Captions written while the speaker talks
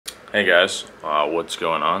Hey guys, what's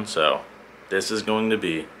going on? So, this is going to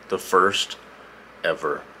be the first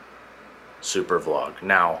ever super vlog.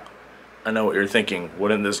 Now, I know what you're thinking.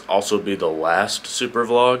 Wouldn't this also be the last super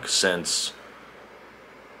vlog since,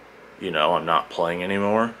 you know, I'm not playing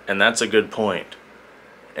anymore? And that's a good point.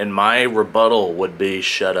 And my rebuttal would be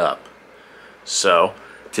shut up. So,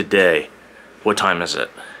 today, what time is it?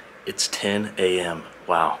 It's 10 a.m.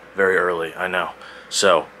 Wow, very early, I know.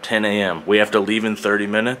 So, 10 a.m. We have to leave in 30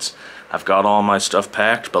 minutes. I've got all my stuff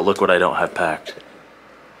packed, but look what I don't have packed.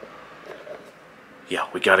 Yeah,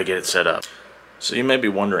 we gotta get it set up. So you may be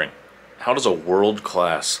wondering, how does a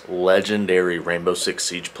world-class, legendary Rainbow Six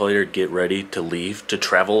Siege player get ready to leave to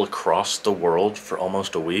travel across the world for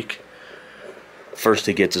almost a week? First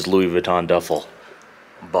he gets his Louis Vuitton duffel.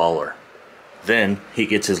 Baller. Then he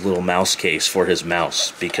gets his little mouse case for his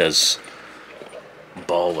mouse, because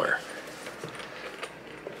baller.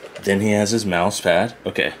 Then he has his mouse pad.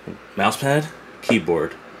 Okay, mouse pad,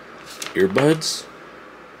 keyboard, earbuds.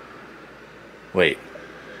 Wait.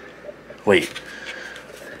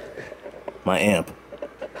 My amp.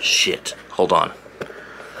 Shit. Hold on.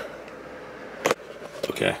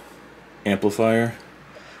 Okay. Amplifier,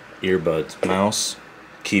 earbuds, mouse,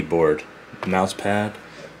 keyboard, mouse pad.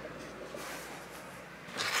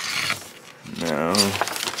 No.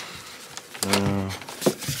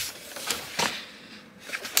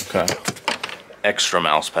 Okay. Extra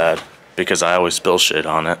mouse pad, because I always spill shit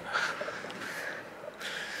on it.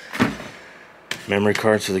 Memory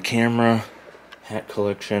cards for the camera, hat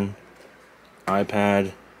collection,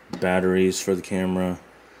 iPad, batteries for the camera,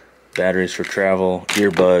 batteries for travel,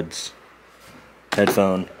 earbuds,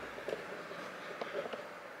 headphone.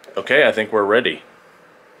 Okay, I think we're ready.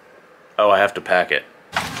 Oh, I have to pack it.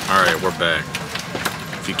 Alright, we're back.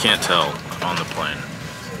 If you can't tell, I'm on the plane.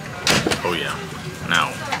 Oh yeah.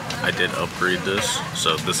 Now, I did upgrade this,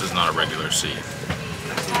 so this is not a regular seat.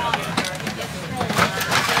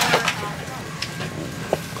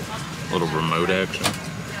 Little remote action,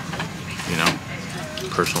 you know,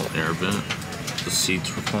 personal air vent. The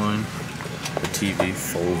seats recline. The TV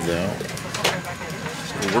folds out.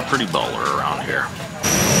 So we're pretty baller around here.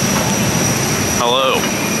 Hello.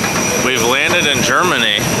 We've landed in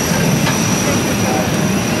Germany.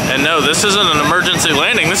 And no, this isn't an emergency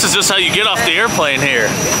landing. This is just how you get off the airplane here.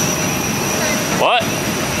 What?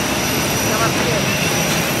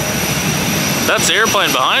 That's the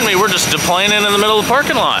airplane behind me. We're just deplaning in the middle of the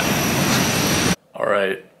parking lot.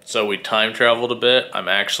 Alright, so we time traveled a bit. I'm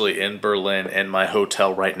actually in Berlin in my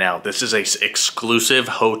hotel right now. This is an exclusive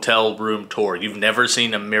hotel room tour. You've never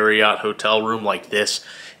seen a Marriott hotel room like this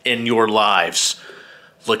in your lives.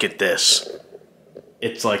 Look at this.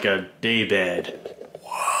 It's like a day bed.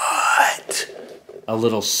 What? A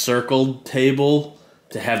little circled table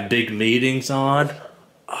to have big meetings on.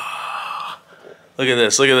 Oh, look at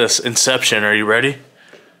this, look at this. Inception, are you ready?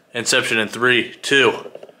 Inception in 3,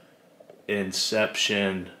 2.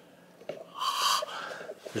 Inception.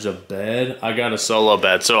 There's a bed. I got a solo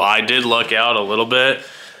bed, so I did luck out a little bit.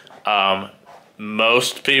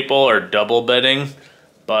 Most people are double bedding,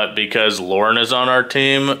 but because Lauren is on our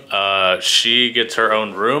team, she gets her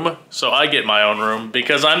own room, so I get my own room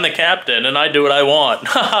because I'm the captain and I do what I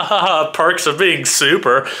want. Perks of being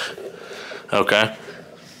super. Okay.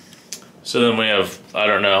 So then we have, I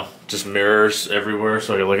don't know, just mirrors everywhere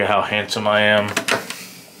so I can look at how handsome I am.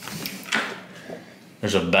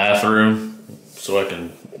 There's a bathroom so I can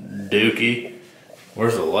dookie.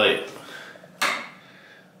 Where's the light?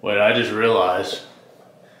 Wait, I just realized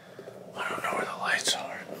I don't know where the lights are.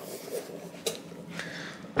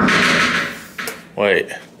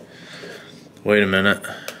 Wait a minute.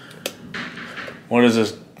 What is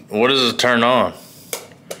this? What does this turn on?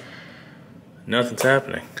 Nothing's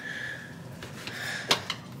happening.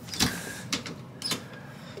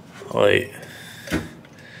 Wait.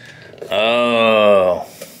 Oh,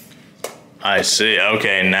 I see.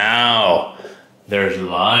 Okay, now there's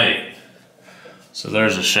light. So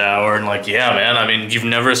there's a shower and like, yeah, man, I mean, you've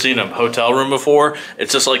never seen a hotel room before.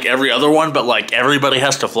 It's just like every other one, but like everybody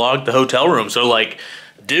has to vlog the hotel room. So like,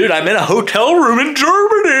 dude, I'm in a hotel room in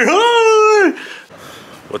Germany. Hi!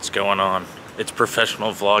 What's going on? It's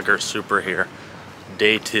professional vlogger Super here.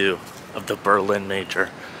 Day 2 of the Berlin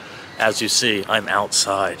Major. As you see, I'm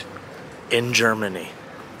outside in Germany.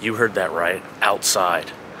 You heard that right,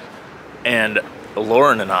 outside. And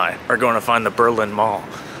Lauren and I are going to find the Berlin Mall,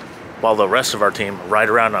 while the rest of our team ride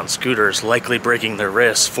around on scooters, likely breaking their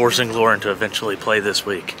wrists, forcing Lauren to eventually play this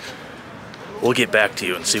week. We'll get back to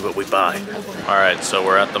you and see what we buy. Alright, so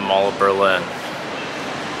we're at the Mall of Berlin.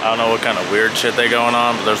 I don't know what kind of weird shit they going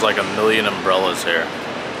on, but there's like a million umbrellas here.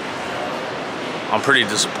 I'm pretty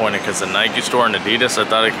disappointed because the Nike store and Adidas, I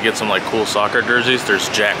thought I could get some like cool soccer jerseys. There's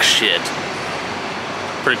jack shit.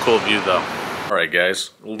 Pretty cool view though. All right guys,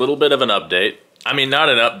 a little bit of an update. I mean, not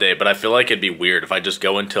an update, but I feel like it'd be weird if I just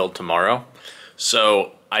go until tomorrow.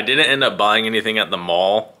 So I didn't end up buying anything at the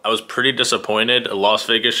mall. I was pretty disappointed. Las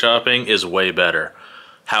Vegas shopping is way better.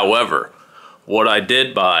 However, what I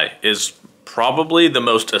did buy is probably the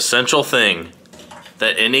most essential thing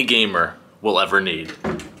that any gamer will ever need.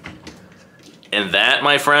 And that,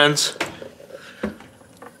 my friends,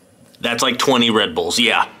 that's like 20 Red Bulls.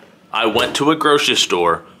 Yeah, I went to a grocery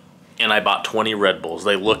store and I bought 20 Red Bulls.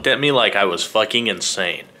 They looked at me like I was fucking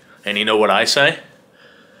insane. And you know what I say?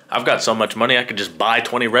 I've got so much money I could just buy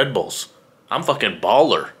 20 Red Bulls. I'm fucking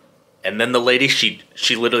baller. And then the lady, she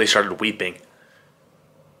literally started weeping.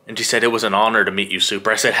 And she said, it was an honor to meet you,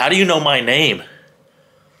 Supr. I said, how do you know my name?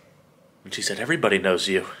 And she said, everybody knows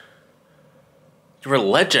you. You're a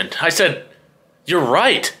legend. I said, you're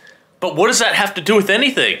right, but what does that have to do with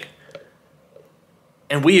anything?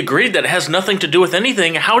 And we agreed that it has nothing to do with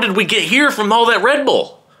anything. How did we get here from all that Red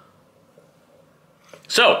Bull?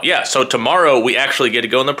 So, yeah, so tomorrow we actually get to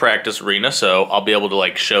go in the practice arena, so I'll be able to,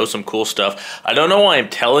 like, show some cool stuff. I don't know why I'm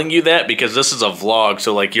telling you that, because this is a vlog,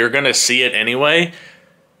 so, like, you're going to see it anyway.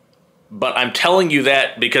 But I'm telling you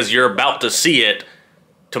that because you're about to see it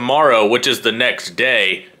tomorrow, which is the next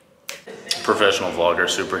day. Professional vlogger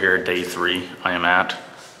Supr here, day 3 I am at.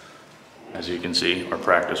 As you can see, our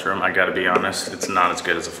practice room. I gotta be honest, it's not as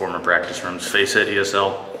good as the former practice rooms. Face it,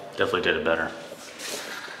 ESL definitely did it better.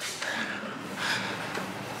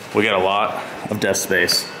 We got a lot of desk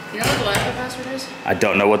space. You know what the Wi-Fi password is? I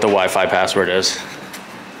don't know what the Wi-Fi password is.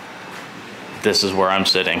 This is where I'm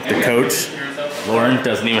sitting. The coach, Lauren,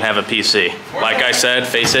 doesn't even have a PC. Like I said,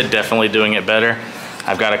 Face It, definitely doing it better.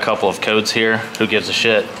 I've got a couple of codes here. Who gives a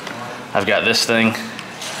shit? I've got this thing.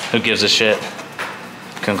 Who gives a shit?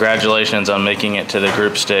 Congratulations on making it to the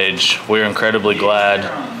group stage. We're incredibly glad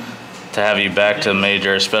to have you back to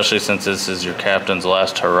Major, especially since this is your captain's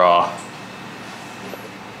last hurrah.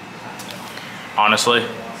 Honestly,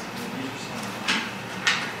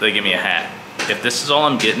 they give me a hat. If this is all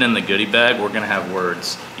I'm getting in the goodie bag, we're gonna have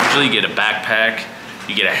words. Usually you get a backpack,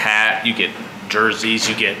 you get a hat, you get jerseys,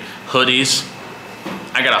 you get hoodies.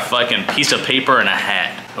 I got a fucking piece of paper and a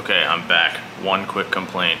hat. Okay, I'm back. One quick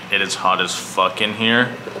complaint. It is hot as fuck in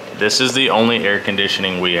here. This is the only air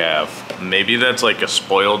conditioning we have. Maybe that's like a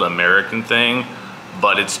spoiled American thing,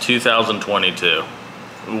 but it's 2022.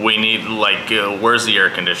 We need, like, where's the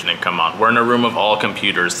air conditioning? Come on. We're in a room of all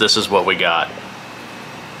computers. This is what we got.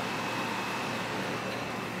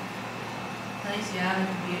 At least you have a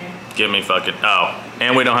computer. Give me fucking, oh.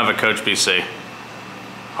 And we don't have a coach PC.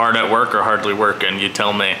 Hard at work or hardly working, you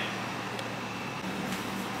tell me.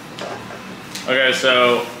 Okay,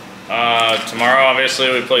 so tomorrow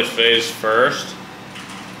obviously we play FaZe first,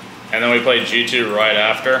 and then we play G2 right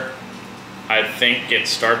after. I think it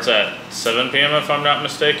starts at 7 p.m. if I'm not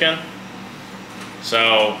mistaken.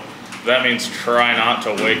 So that means try not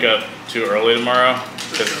to wake up too early tomorrow.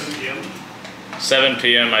 7 p.m.? 7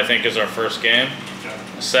 p.m. I think is our first game.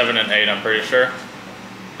 7 and 8 I'm pretty sure.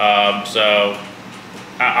 So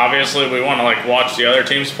obviously we want to like watch the other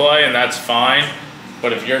teams play, and that's fine.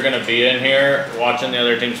 But if you're gonna be in here watching the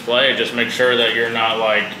other teams play, just make sure that you're not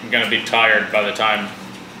like gonna be tired by the time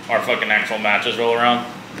our fucking actual matches roll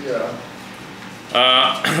around. Yeah.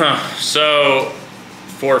 So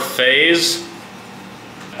for FaZe,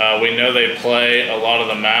 we know they play a lot of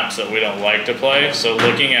the maps that we don't like to play. So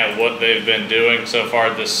looking at what they've been doing so far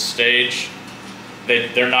at this stage,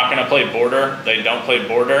 they're not gonna play Border. They don't play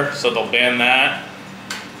Border, so they'll ban that.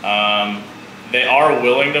 They are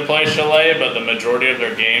willing to play Chalet, but the majority of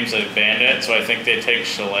their games they've banned it, so I think they take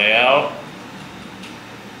Chalet out.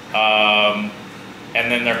 And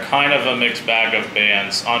then they're kind of a mixed bag of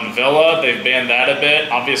bans. On Villa, they've banned that a bit.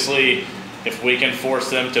 Obviously, if we can force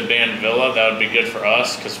them to ban Villa, that would be good for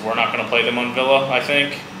us, because we're not going to play them on Villa, I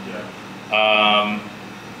think. Yeah.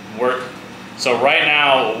 So right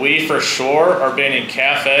now, we for sure are banning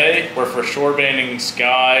Cafe, we're for sure banning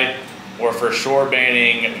Sky, we're for sure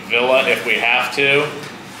banning Villa if we have to.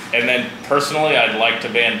 And then personally, I'd like to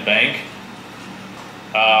ban Bank.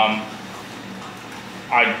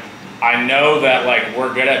 I know that like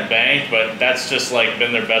we're good at Bank, but that's just like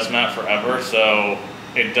been their best map forever, so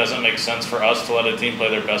it doesn't make sense for us to let a team play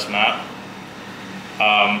their best map.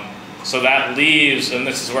 So that leaves, and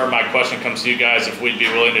this is where my question comes to you guys, if we'd be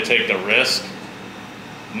willing to take the risk.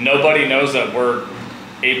 Nobody knows that we're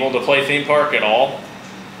able to play Theme Park at all.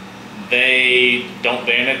 They don't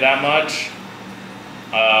ban it that much.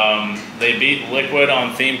 They beat Liquid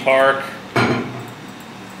on Theme Park.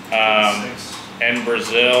 And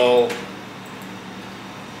Brazil,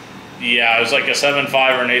 yeah, it was like a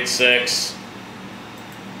 7-5 or an 8-6.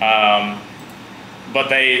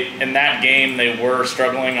 But in that game, they were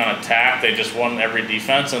struggling on attack. They just won every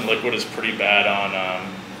defense, and Liquid is pretty bad on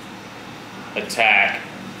attack.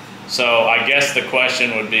 So I guess the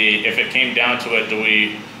question would be, if it came down to it,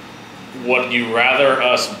 would you rather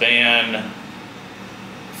us ban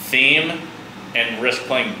theme and risk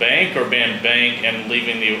playing bank, or ban bank and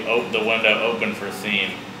leaving the window open for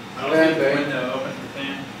theme? I don't think the window open for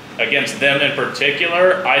theme. Against them in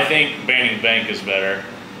particular, I think banning bank is better.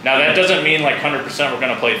 Now that doesn't mean like 100% we're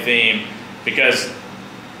going to play theme, because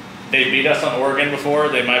they beat us on Oregon before.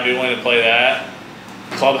 They might be willing to play that.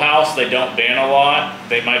 Clubhouse, they don't ban a lot.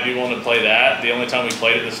 They might be willing to play that. The only time we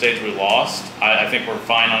played at the stage we lost. I think we're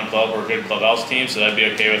fine on club. We're a good Clubhouse team, so that'd be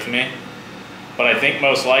okay with me. But I think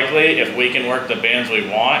most likely, if we can work the bans we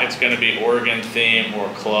want, it's going to be Oregon, theme, or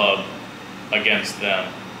club against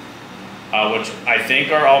them, which I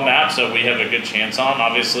think are all maps that we have a good chance on.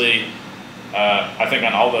 Obviously, I think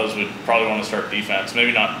on all those we'd probably want to start defense,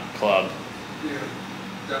 maybe not club. Yeah,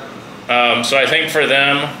 definitely. So I think for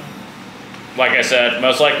them, like I said,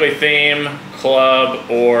 most likely theme, club,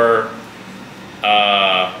 or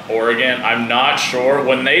Oregon. I'm not sure.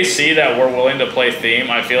 When they see that we're willing to play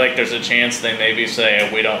theme, I feel like there's a chance they maybe say,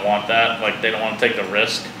 we don't want that. Like, they don't want to take the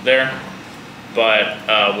risk there. But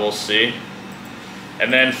we'll see.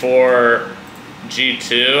 And then for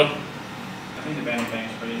G2, I think the banning thing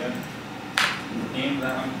is pretty good. Team,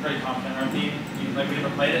 I'm pretty confident in our team. Like, we never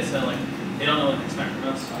played it, so like they don't know what to expect from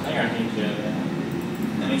us. I think our team's good, yeah. I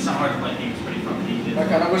mean, it's not hard to play teams, pretty fucking easy. I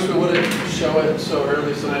kind of wish we wouldn't show it so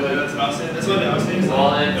early. So That's what I was saying. That's what I was saying.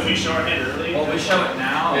 Well, If we show our hand early. Well, we show it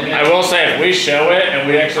now. I will say, if we show it and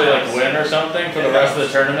we actually like win or something for the rest of the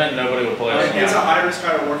tournament, nobody will play us. It's a high risk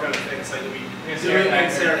kind of workout thing. It's like if we Yeah, do it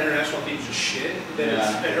and say our international team's just shit, then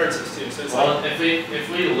it hurts us too. So it's Well, like if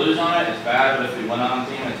we lose on it, it's bad, but if we win on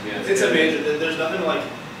the team, it's good. it's a major. There's nothing like,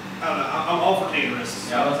 I don't know. I'm all for taking risks.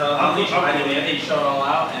 Yeah, I think you show it all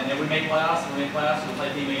out, and if we make playoffs, we'll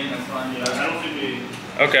play team again. That's fun. Yeah, I don't think we.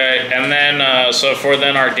 Okay, and then so for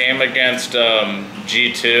then our game against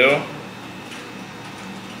G2.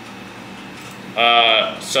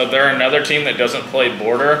 So they're another team that doesn't play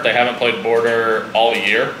border. They haven't played border all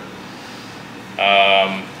year.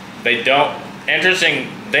 They don't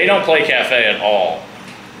play cafe at all.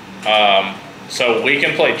 So we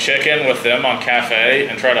can play chicken with them on cafe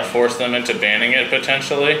and try to force them into banning it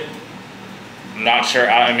potentially. I'm not sure.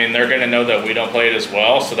 I mean, they're going to know that we don't play it as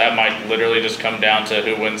well, so that might literally just come down to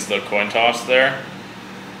who wins the coin toss there.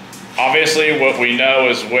 Obviously, what we know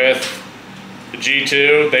is with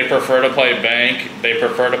G2, they prefer to play bank, they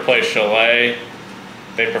prefer to play chalet,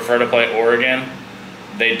 they prefer to play Oregon.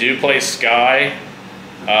 They do play Sky,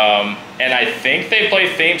 and I think they play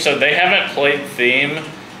theme, so they haven't played theme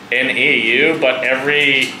in EU, but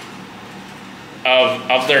every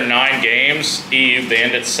of their 9 games, EU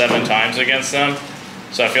banned it 7 times against them.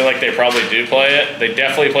 So I feel like they probably do play it. They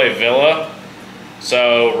definitely play Villa.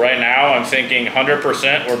 So right now I'm thinking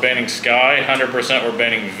 100% we're banning Sky, 100% we're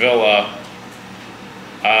banning Villa.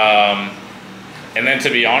 And then to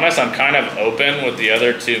be honest, I'm kind of open with the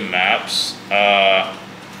other 2 maps.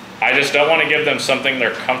 I just don't want to give them something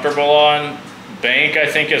they're comfortable on. Bank, I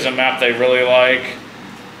think, is a map they really like.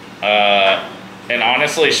 And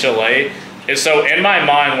honestly, Chalet. So in my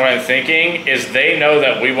mind, what I'm thinking is they know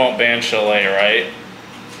that we won't ban Chalet, right?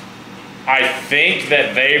 I think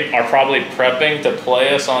that they are probably prepping to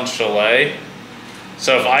play us on Chalet.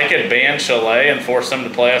 So if I could ban Chalet and force them to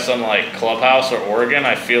play us on like Clubhouse or Oregon,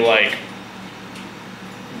 I feel like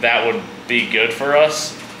that would be good for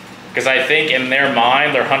us. Because I think in their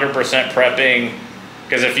mind, they're 100% prepping.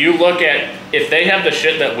 Because if you look at, if they have the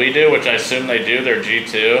shit that we do, which I assume they do, they're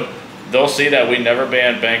G2, they'll see that we never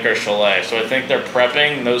banned Bank or Chalet. So I think they're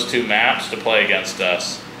prepping those 2 maps to play against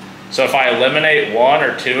us. So if I eliminate 1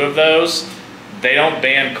 or 2 of those, they don't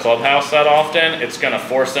ban Clubhouse that often. It's going to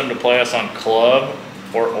force them to play us on Club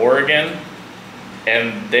or Oregon.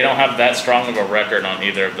 And they don't have that strong of a record on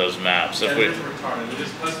either of those maps. Yeah, it's retarded. We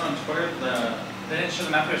just posted on Twitter, they didn't show the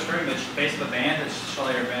map they were streaming, they just based the band, it's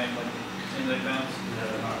Chalet or Bank, like, seems like bands.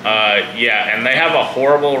 Yeah, and they have a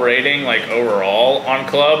horrible rating like overall on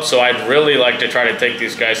Club, so I'd really like to try to take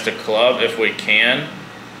these guys to Club if we can.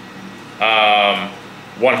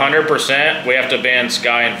 100% we have to ban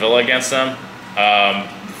Sky and Villa against them.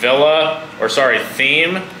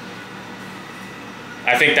 Theme,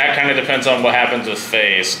 I think that kind of depends on what happens with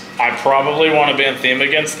FaZe. I probably want to ban Theme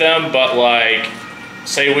against them, but like,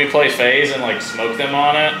 say we play FaZe and like smoke them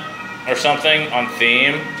on it or something on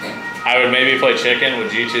Theme, I would maybe play chicken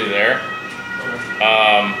with G2 there.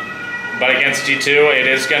 But against G2, it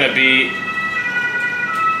is going to be,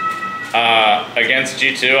 against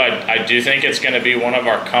G2, I do think it's going to be one of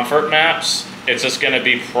our comfort maps. It's just going to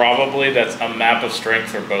be probably that's a map of strength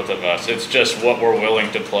for both of us. It's just what we're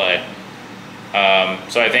willing to play.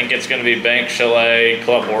 So I think it's going to be Bank, Chalet,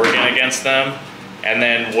 Club Oregon against them. And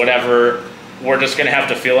then whatever, we're just going to have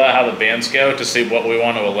to feel out how the bands go to see what we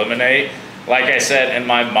want to eliminate. Like I said, in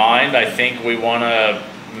my mind, I think we want to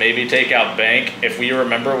maybe take out Bank. If we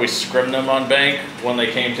remember, we scrimmed them on Bank when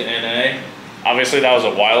they came to NA. Obviously, that was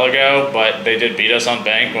a while ago, but they did beat us on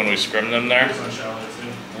Bank when we scrimmed them there.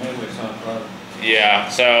 Yeah,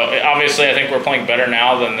 so obviously I think we're playing better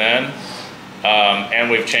now than then. And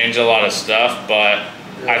we've changed a lot of stuff, but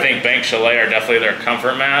I think Bank Chalet are definitely their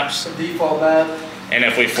comfort maps. The default map. And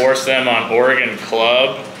if we force them on Oregon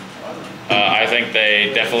Club, I think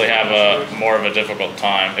they definitely have a more of a difficult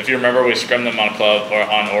time. If you remember, we scrimmed them on Club or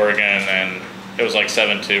on Oregon, and it was like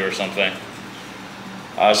 7-2 or something.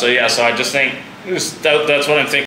 So yeah, so I just think that's what I'm thinking.